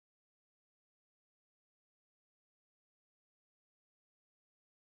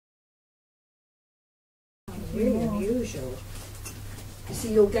really unusual. So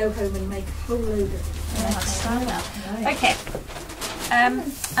you'll go home and make a whole load of Okay.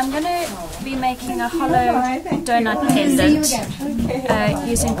 I'm going to be making a hollow donut pendant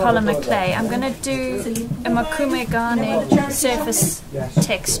using polymer clay. I'm going to do a Mokume gane surface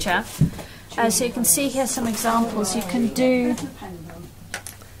texture. So you can see here some examples. You can do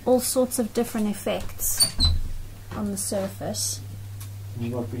all sorts of different effects on the surface.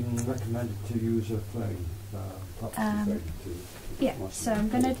 I've been recommended to use a flame. Yeah, so I'm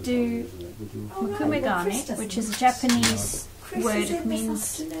going to do Mokume gane, which is a Japanese word. It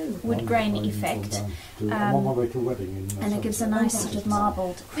means wood grain effect, and it gives a nice sort of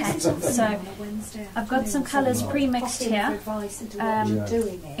marbled pattern. So I've got some colours pre-mixed here.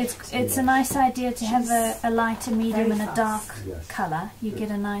 It's a nice idea to have a light, a medium and a dark colour. You get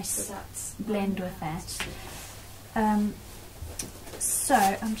a nice blend with that. So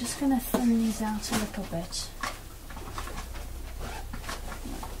I'm just going to thin these out a little bit.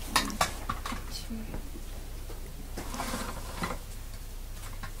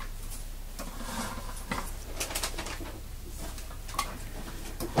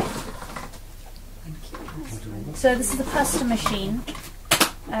 So this is a pasta machine.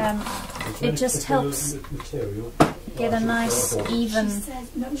 It just helps get a nice even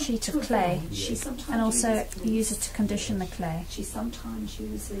sheet of clay, and also use it to condition the clay. She sometimes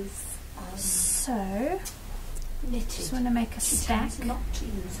uses So just want to make a stack. Not to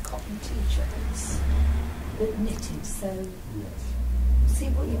use cotton t-shirts, but knitted. So see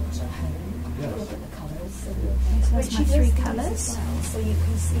what you put at home. Look at the colours. So that's my three colours. So you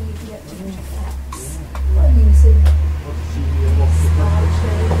can see you get different effects.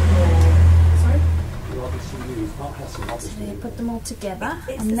 So you put them all together,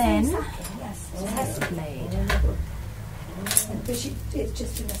 and then it's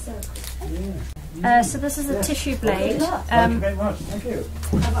just in a circle. so this is a tissue blade. Thank you very much. Thank you.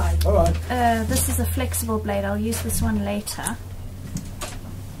 Bye-bye. This is a flexible blade. I'll use this one later.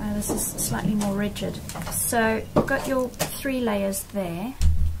 This is slightly more rigid. So you've got your 3 layers there.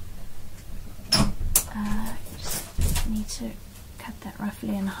 Just need to cut that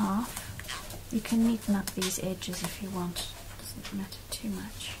roughly in half. You can neaten up these edges if you want. Doesn't matter too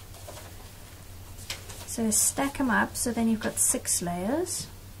much. So stack them up, so then you've got 6 layers.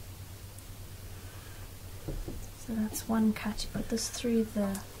 So that's one cut. You put this through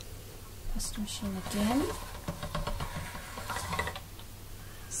the pasta machine again.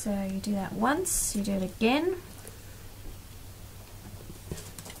 So you do that once, you do it again.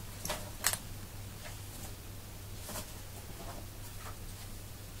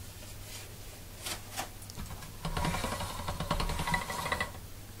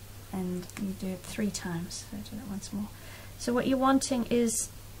 And you do it 3 times, so do that once more. So what you're wanting is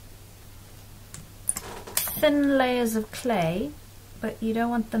thin layers of clay, but you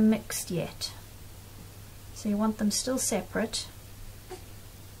don't want them mixed yet. So you want them still separate,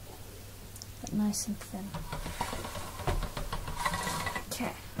 but nice and thin.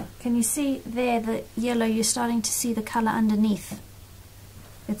 Okay, can you see there the yellow? You're starting to see the colour underneath.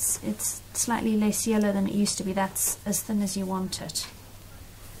 It's slightly less yellow than it used to be. That's as thin as you want it.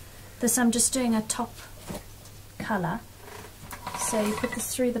 This I'm just doing a top colour. So you put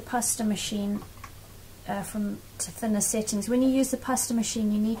this through the pasta machine to thinner settings. When you use the pasta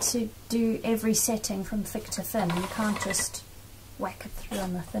machine, you need to do every setting from thick to thin. You can't just whack it through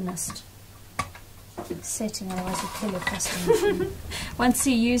on the thinnest setting, otherwise you kill your pasta machine. Once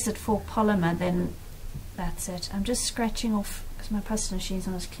you use it for polymer, then that's it. I'm just scratching off, because my pasta machine is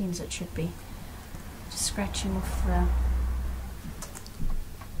not as clean as it should be. Just scratching off the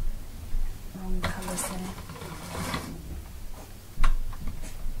wrong colours there.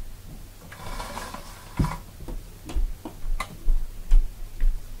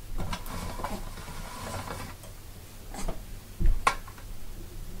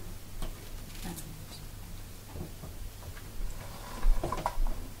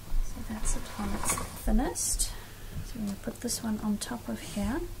 Thinnest. So I'm going to put this one on top of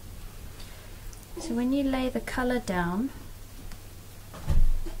here. So when you lay the colour down,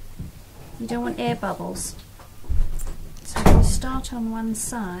 you don't want air bubbles. So you start on one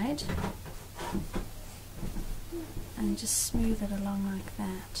side and just smooth it along like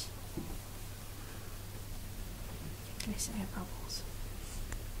that. Less air bubbles.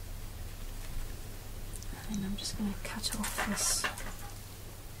 And then I'm just going to cut off this.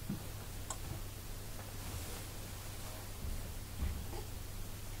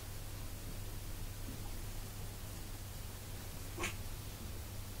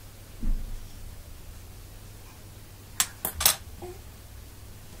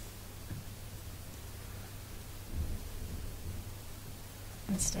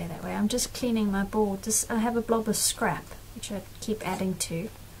 stay that way. I'm just cleaning my board. I have a blob of scrap which I keep adding to.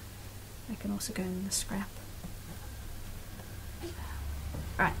 I can also go in the scrap.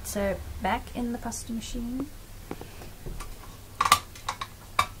 Right, so back in the pasta machine.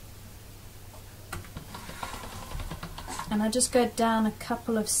 And I just go down a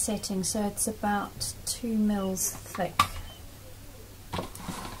couple of settings, so it's about 2 mils thick.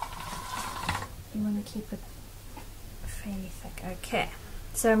 You want to keep it fairly thick. Okay,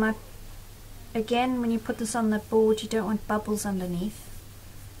 so again, when you put this on the board, you don't want bubbles underneath,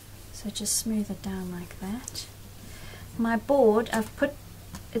 so just smooth it down like that. My board, I've put,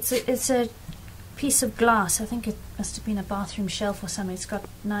 it's a piece of glass. I think it must have been a bathroom shelf or something. It's got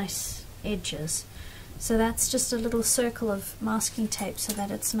nice edges, so that's just a little circle of masking tape so that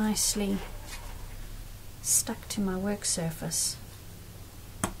it's nicely stuck to my work surface.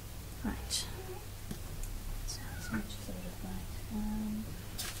 Right.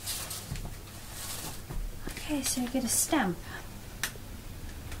 Okay, so you get a stamp.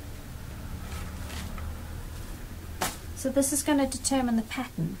 So this is going to determine the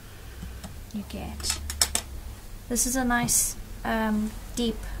pattern you get. This is a nice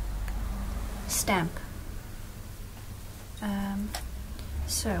deep stamp.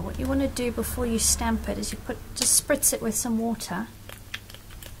 So what you want to do before you stamp it is you just spritz it with some water.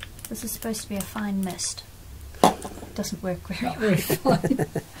 This is supposed to be a fine mist. It doesn't work very well.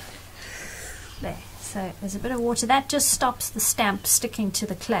 There. So there's a bit of water. That just stops the stamp sticking to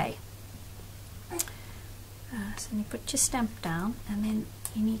the clay. So you put your stamp down, and then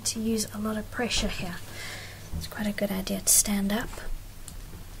you need to use a lot of pressure here. It's quite a good idea to stand up.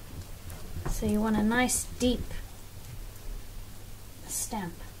 So you want a nice deep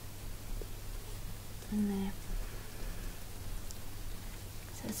stamp in there.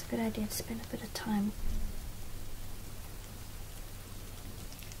 So it's a good idea to spend a bit of time.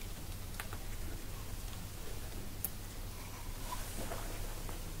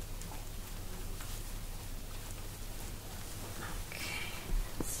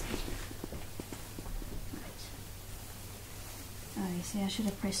 See, I should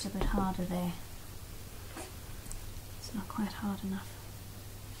have pressed a bit harder there. It's not quite hard enough.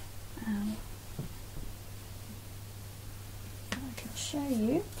 I can show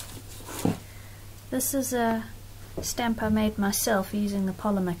you. This is a stamp I made myself using the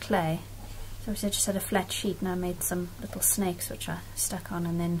polymer clay. So I just had a flat sheet and I made some little snakes which I stuck on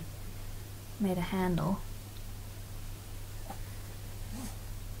and then made a handle.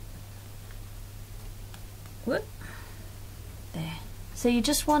 Whoop. There. So you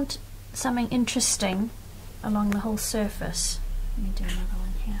just want something interesting along the whole surface. Let me do another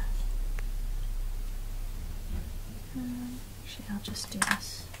one here. Actually, I'll just do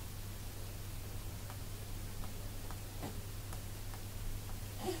this.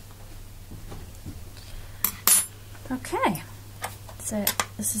 Okay, so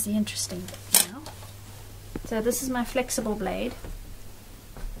this is the interesting bit now. So this is my flexible blade.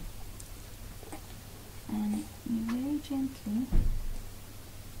 And you very gently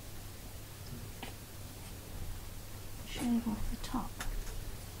shave off the top,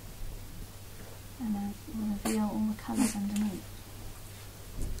 and then we'll reveal all the colours underneath.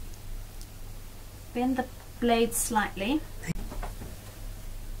 Bend the blade slightly,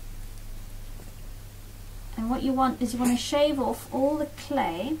 and what you want is you want to shave off all the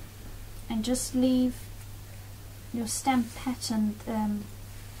clay and just leave your stamp pattern.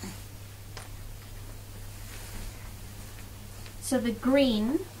 So the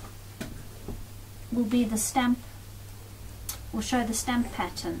green will be the stamp, will show the stamp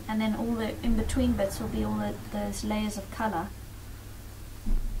pattern, and then all the in-between bits will be all those layers of colour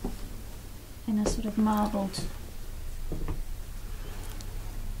in a sort of marbled.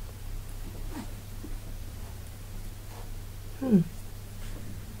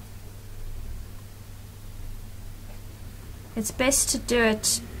 It's best to do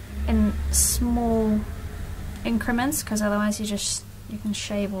it in small increments, because otherwise you can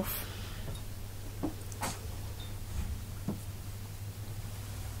shave off.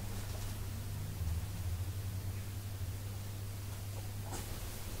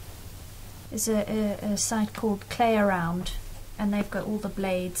 There's a site called Clay Around, and they've got all the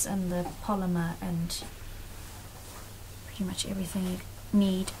blades and the polymer and pretty much everything you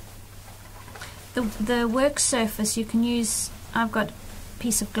need. The work surface you can use, I've got a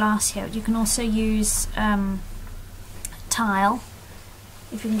piece of glass here, you can also use tile,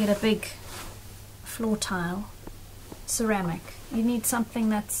 if you can get a big floor tile, ceramic. You need something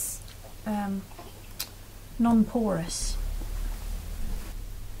that's non-porous.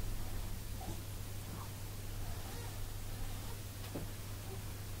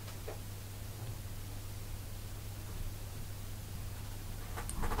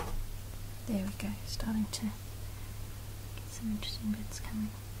 There we go, starting to get some interesting bits coming.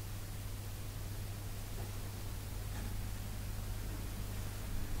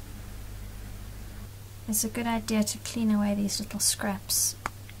 It's a good idea to clean away these little scraps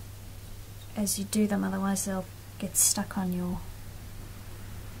as you do them, otherwise they'll get stuck on your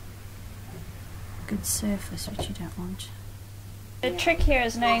good surface, which you don't want. The trick here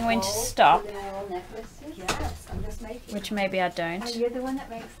is knowing when to stop, which maybe I don't. You're the one that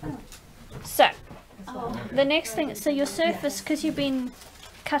makes them. So, the next thing, so your surface, because you've been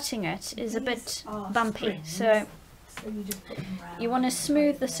cutting it, is a bit bumpy, so you want to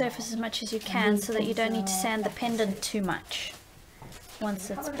smooth the surface as much as you can so that you don't need to sand the pendant too much once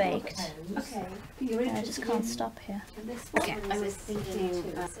it's baked. Okay. I just can't stop here. Okay. I was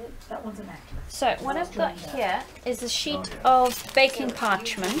thinking that one's a necklace. So what I've got here is a sheet of baking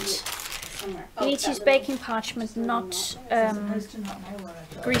parchment. You need to use baking parchment, not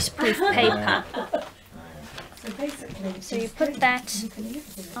greaseproof paper. So you put that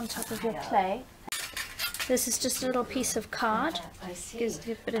on top of your clay. This is just a little piece of card, gives it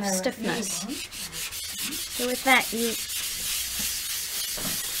a bit of stiffness. So with that you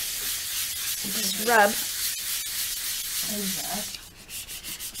just rub.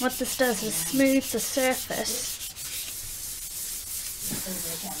 What this does is smooth the surface,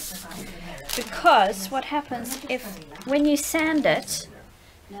 because what happens when you sand it,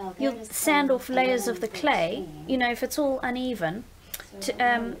 you'll sand off layers of the clay. You know, if it's all uneven,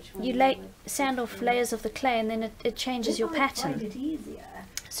 you sand off layers of the clay and then it changes your pattern.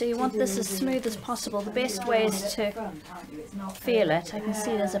 So you want this as smooth as possible. The best way is to feel it. I can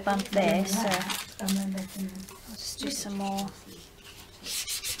see there's a bump there, so I'll just do some more.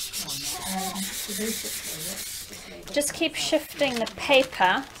 Just keep shifting the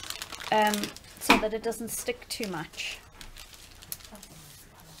paper so that it doesn't stick too much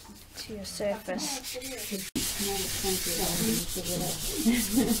to your surface.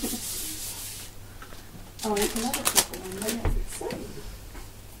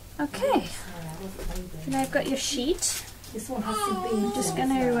 Okay, so now I've got your sheet. I'm just going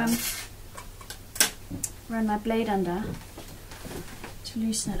to run my blade under to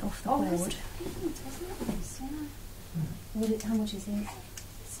loosen it off the board. How much is it?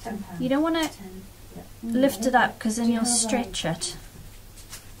 You don't want to lift it up because then you'll stretch it.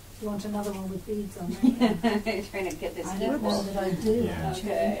 You want another one with beads on it? Trying to get this. I don't know that I do. Yeah.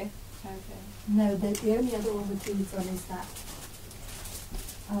 Okay. No, the only other one with beads on is that.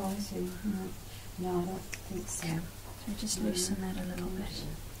 Oh, I see. No, I don't think so. So just loosen that a little bit.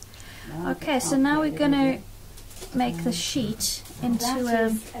 Okay, so now we're going to make the sheet into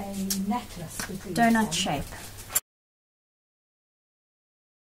a necklace with donut shape.